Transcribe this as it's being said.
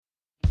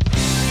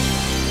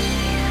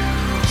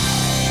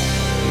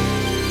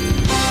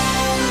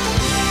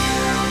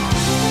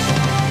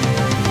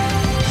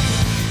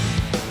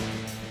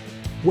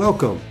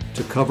Welcome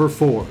to Cover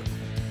 4.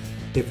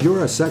 If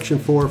you're a Section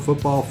 4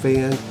 football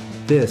fan,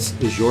 this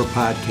is your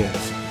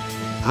podcast.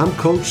 I'm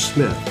Coach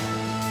Smith,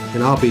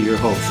 and I'll be your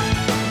host.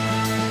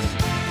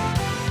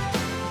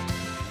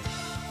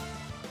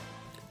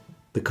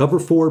 The Cover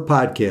 4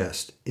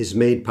 podcast is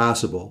made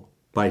possible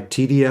by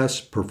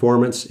TDS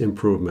Performance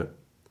Improvement.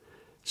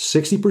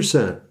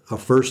 60%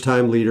 of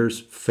first-time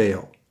leaders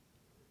fail.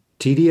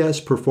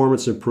 TDS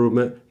Performance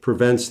Improvement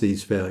prevents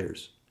these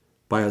failures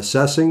by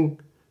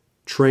assessing,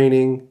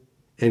 training,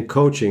 and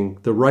coaching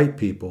the right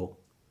people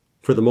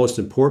for the most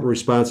important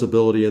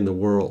responsibility in the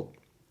world,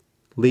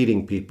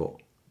 leading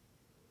people.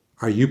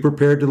 Are you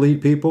prepared to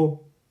lead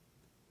people?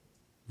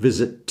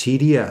 Visit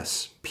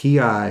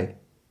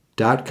tdspi.com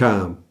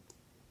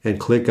and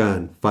click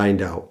on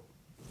Find Out.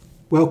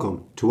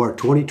 Welcome to our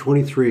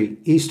 2023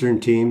 Eastern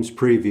Teams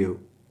Preview.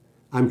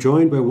 I'm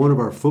joined by one of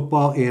our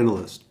football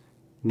analysts,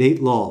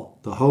 Nate Lull,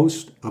 the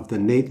host of the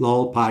Nate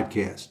Lull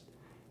podcast.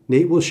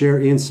 Nate will share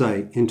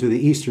insight into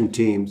the Eastern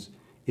teams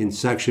in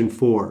Section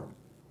 4.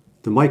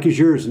 The mic is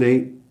yours,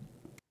 Nate.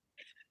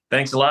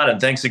 Thanks a lot,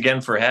 and thanks again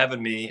for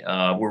having me.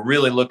 We're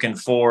really looking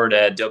forward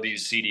at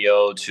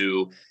WCDO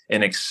to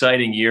an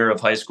exciting year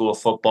of high school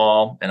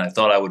football, and I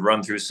thought I would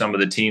run through some of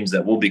the teams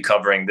that we'll be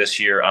covering this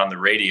year on the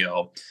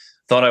radio.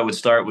 Thought I would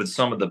start with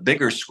some of the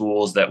bigger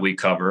schools that we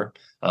cover.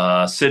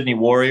 Sydney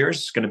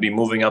Warriors going to be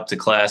moving up to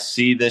Class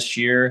C this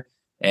year,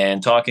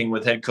 and talking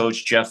with head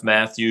coach Jeff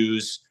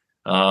Matthews.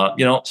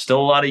 Still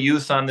a lot of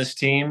youth on this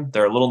team.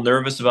 They're a little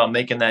nervous about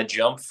making that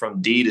jump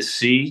from D to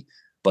C,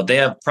 but they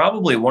have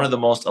probably one of the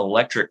most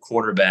electric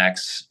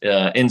quarterbacks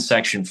in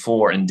Section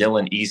 4 in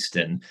Dylan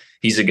Easton.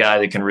 He's a guy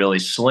that can really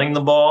sling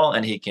the ball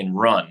and he can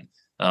run.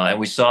 And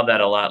we saw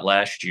that a lot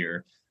last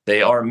year.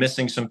 They are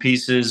missing some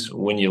pieces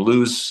when you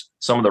lose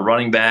some of the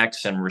running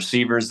backs and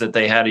receivers that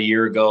they had a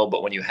year ago.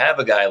 But when you have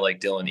a guy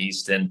like Dylan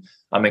Easton,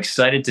 I'm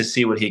excited to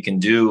see what he can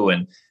do.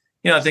 And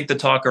I think the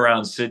talk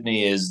around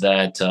Sydney is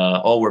that,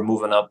 we're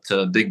moving up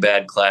to Big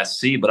Bad Class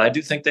C, but I do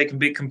think they can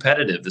be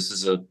competitive. This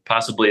is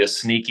possibly a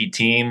sneaky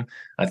team.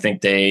 I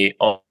think they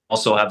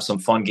also have some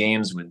fun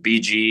games with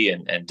BG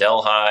and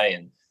Delhi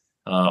and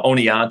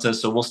Oneonta,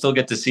 so we'll still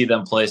get to see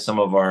them play some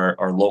of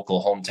our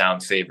local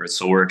hometown favorites,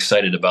 so we're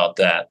excited about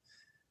that.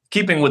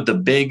 Keeping with the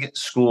big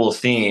school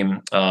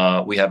theme,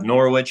 we have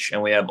Norwich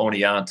and we have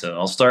Oneonta.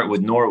 I'll start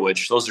with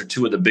Norwich. Those are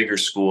two of the bigger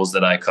schools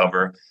that I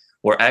cover.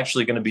 We're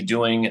actually going to be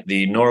doing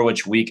the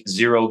Norwich Week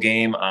 0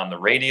 game on the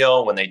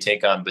radio when they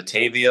take on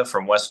Batavia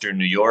from Western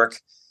New York.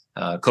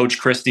 Coach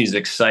Christie's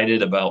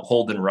excited about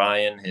Holden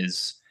Ryan,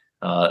 his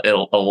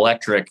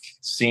electric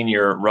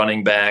senior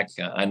running back.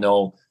 I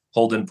know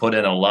Holden put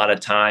in a lot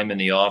of time in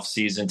the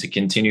offseason to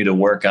continue to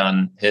work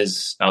on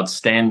his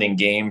outstanding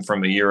game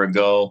from a year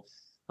ago.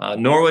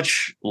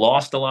 Norwich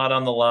lost a lot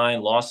on the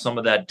line, lost some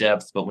of that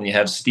depth, but when you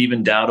have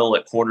Stephen Dowdle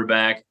at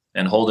quarterback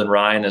and Holden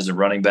Ryan as a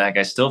running back,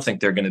 I still think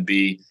they're going to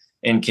be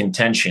in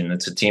contention.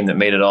 It's a team that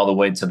made it all the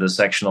way to the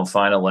sectional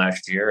final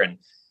last year. And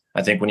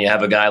I think when you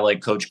have a guy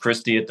like Coach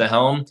Christie at the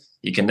helm,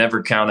 you can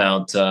never count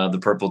out the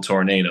Purple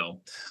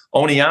Tornado.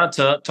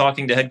 Oneonta,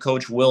 talking to head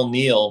coach Will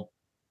Neal,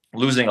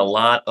 losing a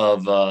lot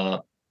of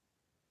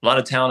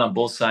talent on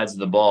both sides of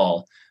the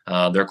ball.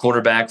 Their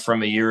quarterback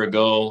from a year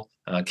ago,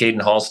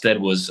 Caden Halstead,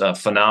 was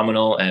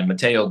phenomenal. And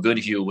Mateo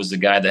Goodhue was the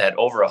guy that had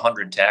over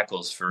 100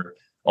 tackles for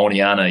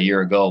Oneonta a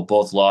year ago.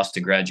 Both lost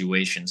to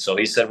graduation. So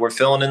he said, we're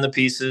filling in the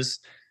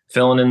pieces,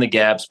 filling in the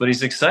gaps, but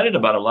he's excited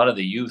about a lot of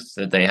the youth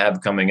that they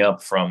have coming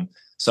up from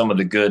some of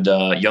the good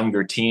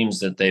younger teams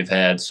that they've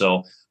had.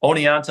 So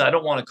Oneonta, I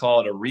don't want to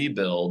call it a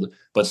rebuild,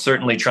 but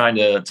certainly trying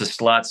to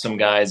slot some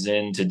guys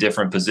into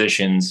different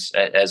positions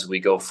as we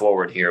go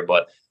forward here.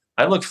 But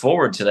I look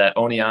forward to that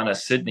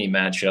Oneonta-Sydney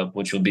matchup,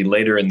 which will be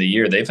later in the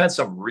year. They've had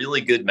some really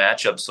good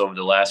matchups over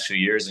the last few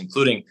years,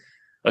 including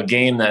a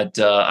game that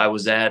I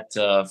was at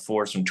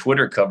for some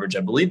Twitter coverage. I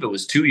believe it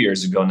was 2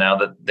 years ago now,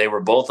 that they were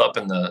both up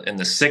in the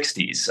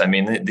 60s. I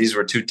mean, these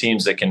were two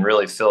teams that can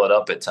really fill it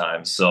up at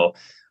times. So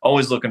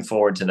always looking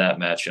forward to that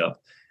matchup.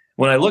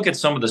 When I look at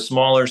some of the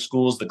smaller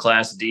schools, the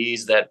Class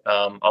Ds that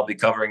I'll be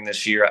covering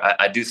this year,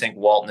 I do think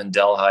Walton and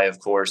Delhi, of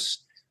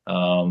course,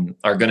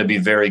 are going to be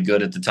very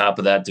good at the top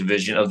of that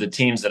division of the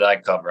teams that I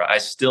cover. I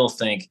still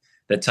think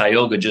that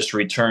Tioga just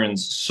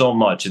returns so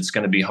much. It's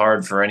going to be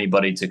hard for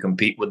anybody to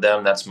compete with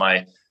them. That's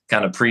my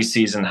kind of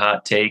preseason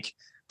hot take.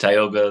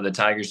 Tioga, the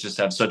Tigers just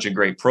have such a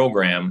great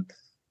program.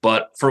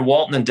 But for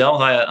Walton and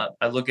Delhi,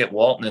 I look at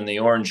Walton and the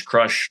Orange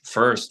Crush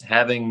first,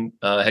 having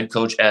head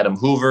coach Adam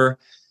Hoover.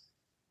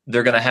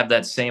 They're going to have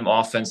that same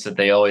offense that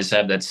they always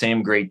have, that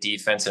same great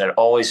defense, and it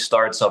always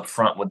starts up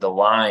front with the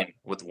line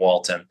with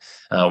Walton.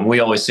 We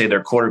always say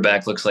their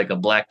quarterback looks like a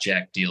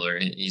blackjack dealer.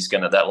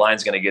 That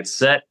line's going to get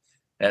set,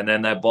 and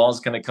then that ball's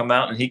going to come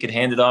out, and he could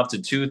hand it off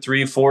to 2,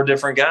 3, 4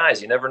 different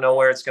guys. You never know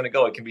where it's going to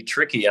go. It can be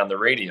tricky on the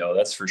radio,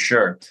 that's for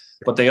sure.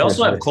 But they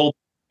also have Cole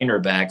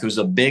back, who's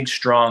a big,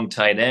 strong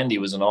tight end. He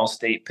was an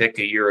all-state pick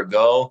a year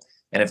ago.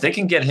 And if they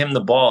can get him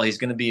the ball, he's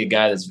going to be a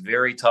guy that's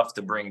very tough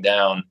to bring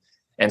down.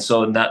 And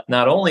so not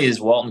only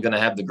is Walton going to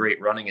have the great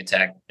running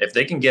attack, if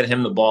they can get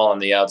him the ball on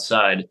the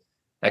outside,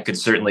 that could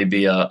certainly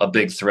be a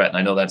big threat. And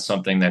I know that's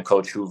something that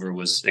Coach Hoover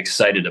was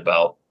excited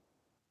about.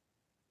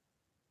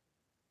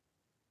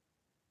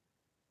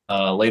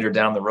 Later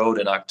down the road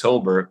in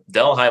October,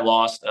 Delhi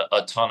lost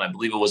a ton. I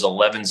believe it was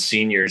 11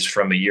 seniors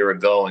from a year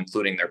ago,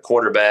 including their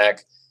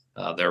quarterback,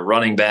 their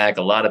running back,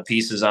 a lot of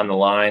pieces on the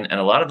line. And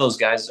a lot of those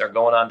guys are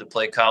going on to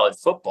play college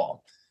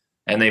football.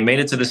 And they made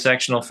it to the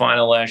sectional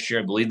final last year.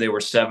 I believe they were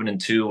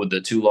 7-2 with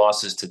the 2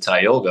 losses to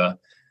Tioga.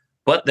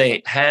 But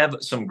they have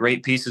some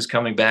great pieces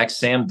coming back.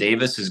 Sam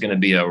Davis is going to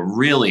be a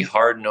really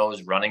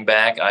hard-nosed running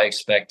back. I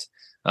expect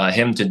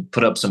him to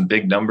put up some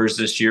big numbers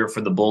this year for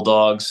the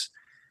Bulldogs.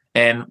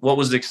 And what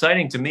was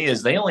exciting to me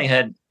is they only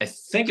had, I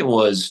think it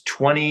was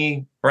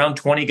around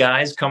 20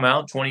 guys come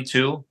out,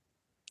 22.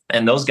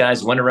 And those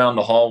guys went around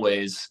the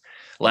hallways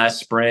last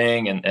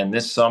spring and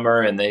this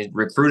summer, and they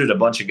recruited a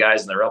bunch of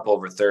guys, and they're up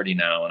over 30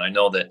 now. And I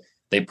know that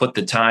they put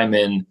the time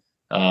in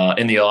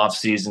the off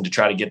season to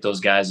try to get those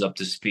guys up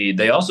to speed.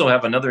 They also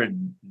have another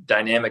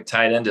dynamic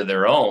tight end of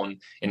their own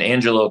in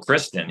Angelo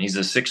Kristen. He's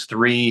a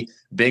 6'3",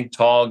 big,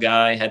 tall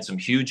guy, had some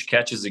huge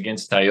catches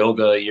against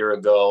Tioga a year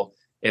ago.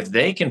 If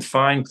they can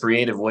find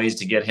creative ways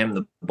to get him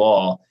the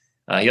ball,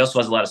 he also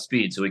has a lot of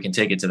speed, so he can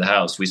take it to the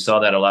house. We saw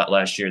that a lot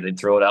last year. They'd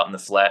throw it out in the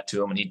flat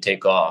to him, and he'd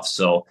take off.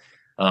 So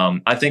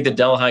I think that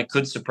Delhi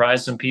could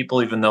surprise some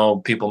people, even though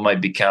people might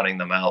be counting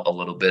them out a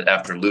little bit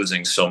after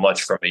losing so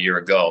much from a year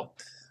ago.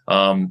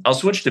 I'll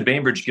switch to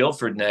Bainbridge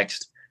Guilford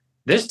next.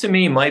 This, to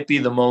me, might be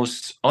the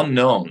most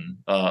unknown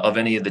of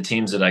any of the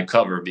teams that I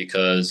cover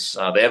because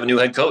they have a new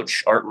head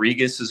coach. Art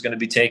Regis is going to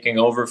be taking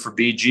over for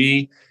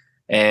BG.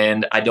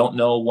 And I don't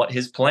know what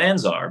his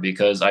plans are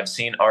because I've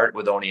seen Art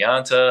with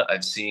Oneonta.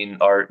 I've seen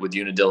Art with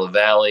Unadilla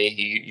Valley.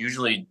 He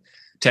usually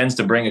tends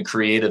to bring a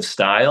creative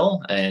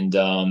style. And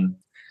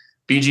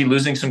BG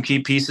losing some key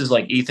pieces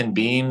like Ethan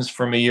Beams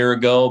from a year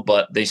ago,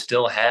 but they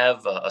still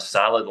have a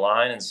solid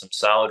line and some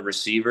solid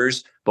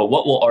receivers. But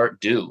what will Art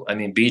do? I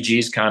mean,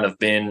 BG's kind of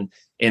been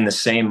in the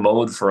same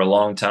mode for a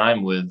long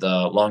time with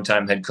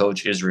longtime head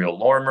coach Israel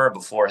Lormer,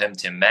 before him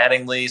Tim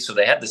Mattingly. So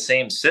they had the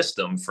same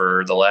system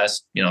for the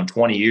last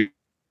 20 years.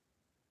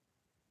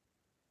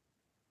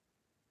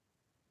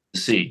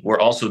 See, we're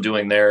also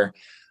doing their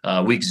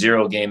week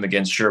 0 game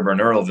against Sherburne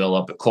Earlville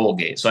up at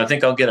Colgate. So I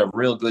think I'll get a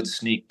real good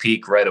sneak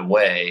peek right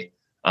away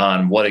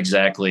on what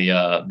exactly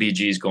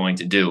BG is going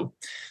to do.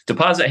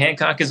 Deposit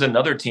Hancock is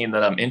another team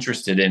that I'm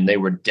interested in. They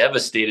were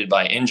devastated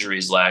by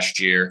injuries last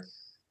year.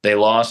 They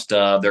lost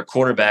their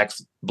quarterback,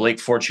 Blake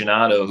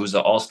Fortunato, who's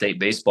an all-state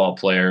baseball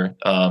player,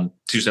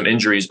 to some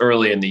injuries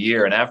early in the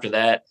year. And after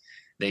that,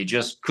 they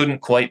just couldn't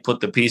quite put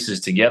the pieces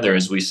together,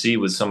 as we see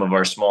with some of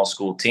our small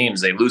school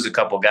teams. They lose a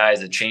couple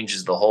guys, it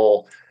changes the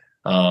whole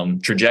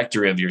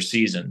trajectory of your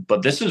season.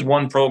 But this is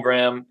one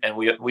program, and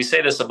we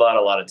say this about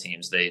a lot of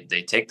teams.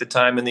 They take the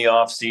time in the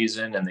off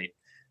season and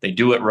they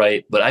do it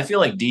right. But I feel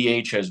like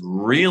DH has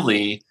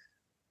really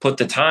put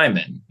the time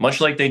in, much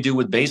like they do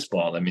with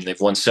baseball. I mean,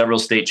 they've won several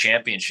state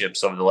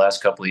championships over the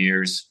last couple of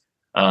years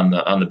on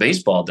the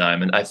baseball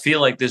diamond. I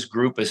feel like this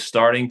group is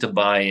starting to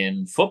buy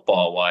in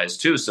football wise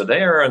too. So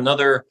they are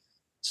another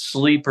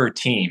sleeper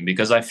team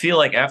because I feel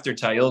like after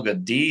Tioga,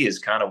 D is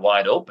kind of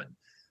wide open.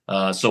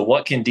 So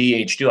what can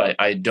DH do?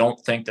 I don't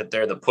think that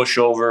they're the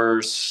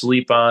pushover,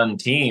 sleep on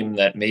team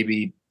that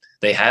maybe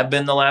they have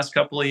been the last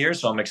couple of years.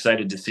 So I'm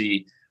excited to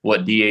see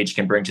what DH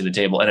can bring to the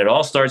table. And it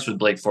all starts with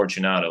Blake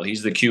Fortunato.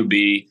 He's the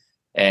QB,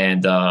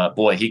 and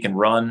boy, he can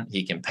run,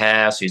 he can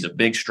pass. He's a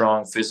big,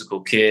 strong,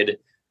 physical kid.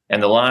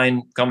 And the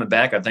line coming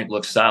back, I think,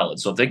 looks solid.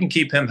 So if they can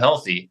keep him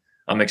healthy,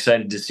 I'm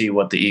excited to see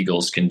what the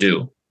Eagles can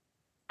do.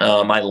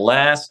 My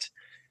last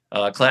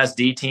Class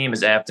D team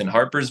is Afton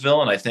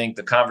Harpersville, and I think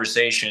the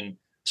conversation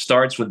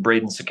starts with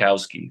Braden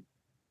Sikowski.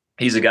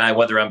 He's a guy,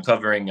 whether I'm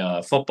covering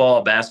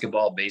football,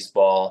 basketball,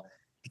 baseball,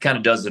 he kind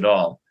of does it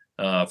all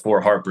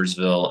for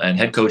Harpersville. And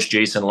head coach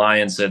Jason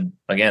Lyon said,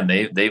 again,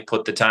 they've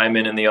put the time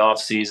in the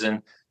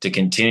offseason to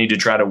continue to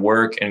try to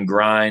work and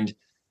grind.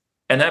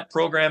 And that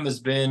program has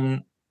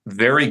been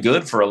very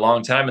good for a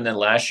long time. And then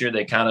last year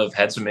they kind of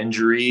had some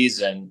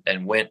injuries and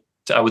went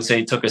to, I would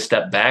say, took a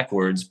step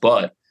backwards,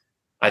 but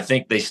I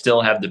think they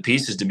still have the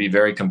pieces to be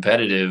very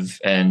competitive.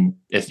 And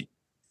if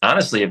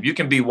you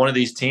can be one of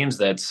these teams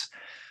that's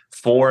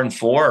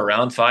 4-4,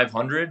 around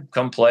 500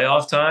 come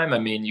playoff time, I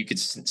mean, you could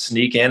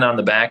sneak in on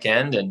the back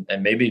end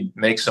and maybe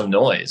make some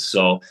noise.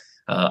 So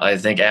I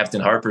think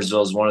Afton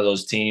Harpersville is one of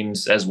those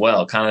teams as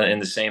well, kind of in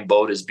the same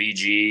boat as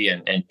BG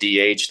and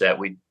DH, that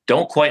we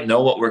don't quite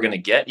know what we're going to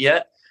get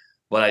yet.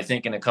 But I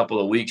think in a couple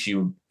of weeks,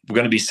 we're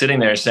going to be sitting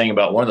there saying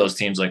about one of those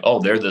teams like,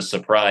 oh, they're the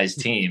surprise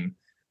team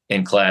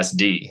in Class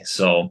D.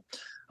 So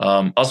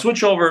I'll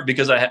switch over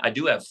because I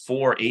do have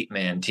 4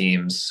 8-man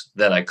teams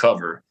that I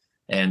cover.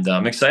 And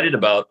I'm excited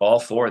about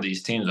all 4 of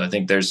these teams. I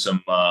think there's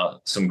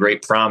some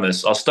great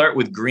promise. I'll start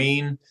with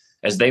Green,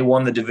 as they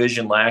won the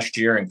division last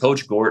year. And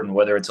Coach Gorton,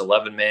 whether it's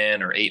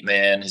 11-man or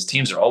 8-man, his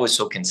teams are always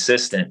so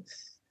consistent.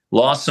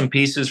 lost some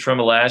pieces from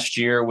last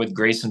year with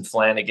Grayson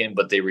Flanagan,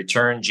 but they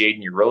returned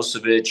Jaden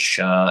Urosevic,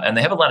 and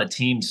they have a lot of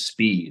team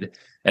speed.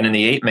 And in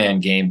the 8-man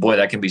game, boy,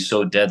 that can be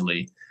so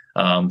deadly.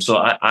 So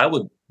I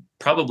would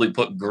probably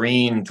put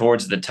Green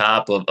towards the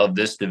top of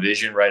this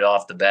division right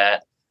off the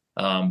bat.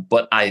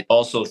 But I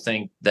also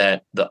think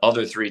that the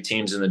other 3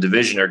 teams in the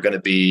division are going to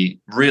be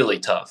really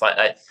tough.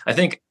 I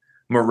think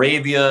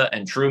Moravia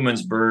and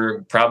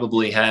Trumansburg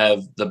probably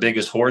have the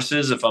biggest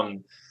horses if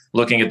I'm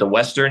looking at the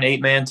Western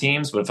 8-man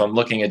teams. But if I'm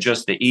looking at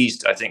just the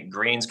East, I think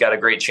Green's got a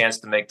great chance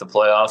to make the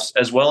playoffs,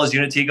 as well as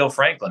Unitigo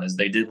Franklin, as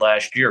they did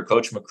last year.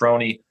 Coach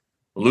McCroney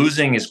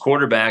losing his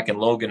quarterback and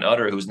Logan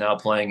Utter, who's now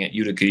playing at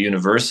Utica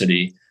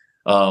University.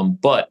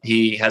 But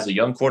he has a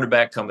young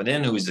quarterback coming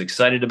in who he's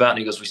excited about. And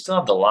he goes, we still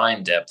have the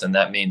line depth, and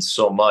that means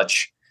so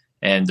much.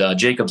 And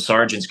Jacob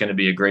Sargent's going to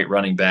be a great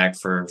running back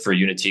for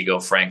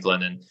Unitigo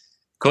Franklin. And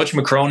Coach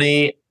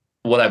McCroney,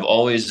 what I've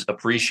always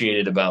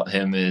appreciated about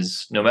him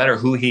is no matter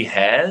who he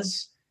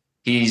has,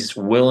 he's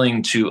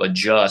willing to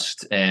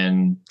adjust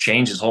and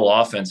change his whole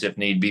offense if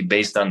need be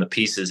based on the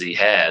pieces he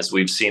has.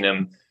 We've seen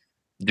him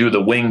do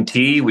the wing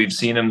T. We've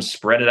seen him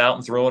spread it out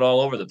and throw it all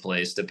over the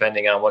place,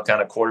 depending on what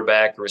kind of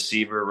quarterback,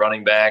 receiver,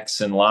 running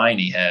backs, and line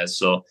he has.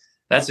 So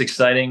that's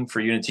exciting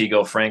for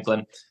Unitigo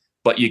Franklin.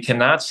 But you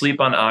cannot sleep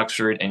on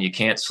Oxford, and you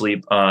can't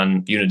sleep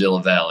on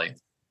Unadilla Valley.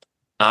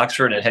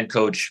 Oxford and head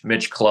coach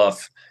Mitch Clough,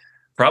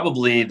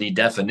 probably the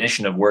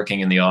definition of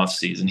working in the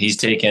offseason. He's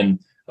taken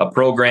a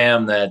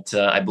program that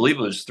I believe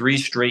it was 3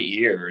 straight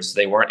years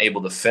they weren't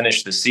able to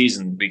finish the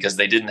season because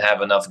they didn't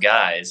have enough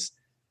guys.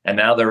 And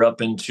now they're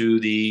up into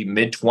the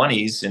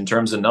mid-20s in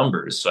terms of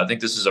numbers. So I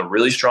think this is a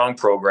really strong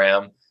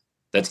program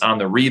that's on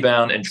the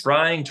rebound and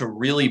trying to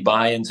really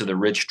buy into the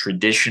rich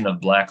tradition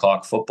of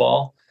Blackhawk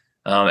football.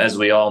 As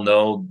we all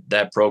know,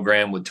 that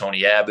program with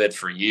Tony Abbott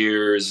for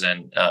years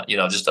and,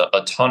 just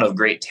a ton of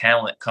great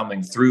talent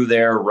coming through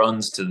there,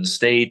 runs to the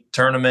state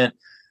tournament.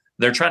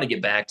 They're trying to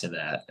get back to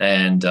that.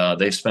 And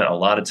they've spent a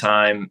lot of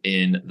time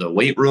in the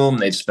weight room.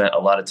 They've spent a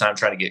lot of time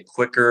trying to get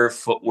quicker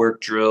footwork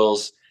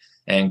drills.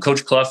 And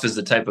Coach Clough is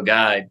the type of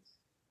guy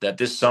that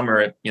this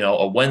summer,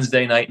 a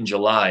Wednesday night in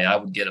July, I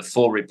would get a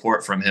full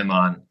report from him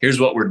on, here's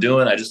what we're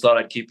doing. I just thought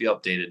I'd keep you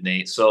updated,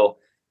 Nate. So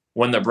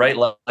when the bright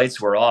lights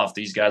were off,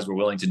 these guys were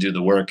willing to do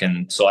the work.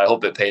 And so I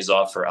hope it pays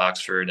off for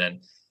Oxford.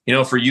 And,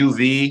 for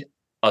UV,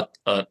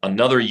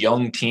 another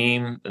young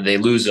team, they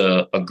lose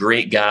a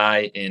great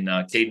guy in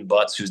Caden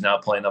Butts, who's now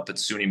playing up at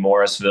SUNY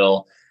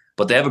Morrisville.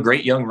 But they have a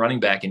great young running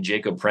back in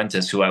Jacob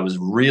Prentice, who I was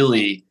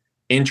really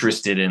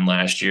interested in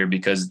last year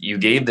because you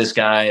gave this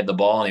guy the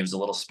ball and he was a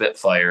little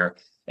spitfire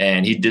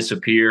and he'd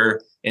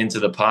disappear into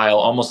the pile,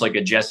 almost like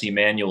a Jesse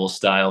Manuel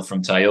style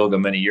from Tioga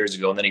many years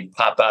ago. And then he'd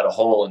pop out a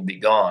hole and be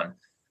gone.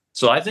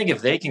 So I think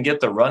if they can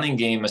get the running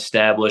game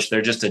established,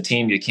 they're just a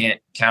team you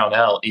can't count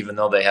out, even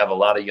though they have a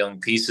lot of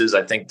young pieces.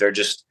 I think they're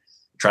just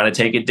trying to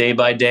take it day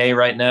by day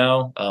right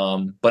now.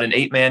 But an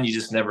 8-man, you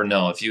just never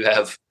know. If you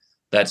have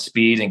that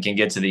speed and can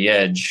get to the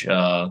edge,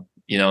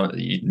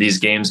 these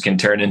games can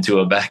turn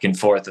into a back and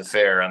forth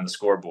affair on the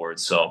scoreboard.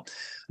 So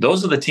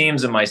those are the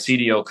teams in my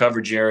CDO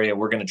coverage area.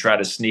 We're going to try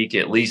to sneak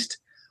at least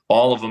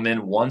all of them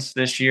in once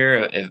this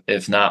year,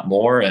 if not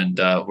more. And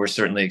we're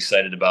certainly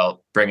excited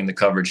about bringing the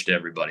coverage to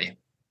everybody.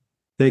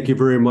 Thank you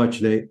very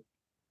much, Nate.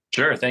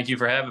 Sure. Thank you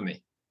for having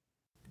me.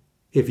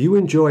 If you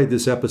enjoyed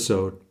this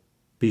episode,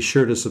 be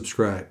sure to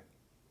subscribe.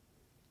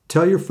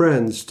 Tell your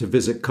friends to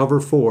visit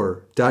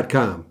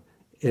cover4.com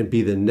and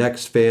be the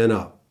next fan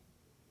up.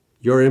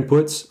 Your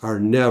inputs are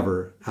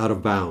never out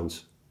of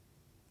bounds.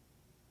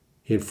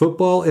 In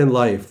football and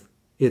life,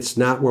 it's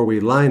not where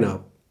we line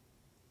up,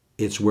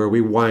 it's where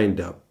we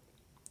wind up.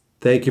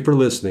 Thank you for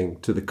listening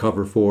to the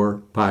Cover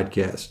 4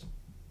 podcast.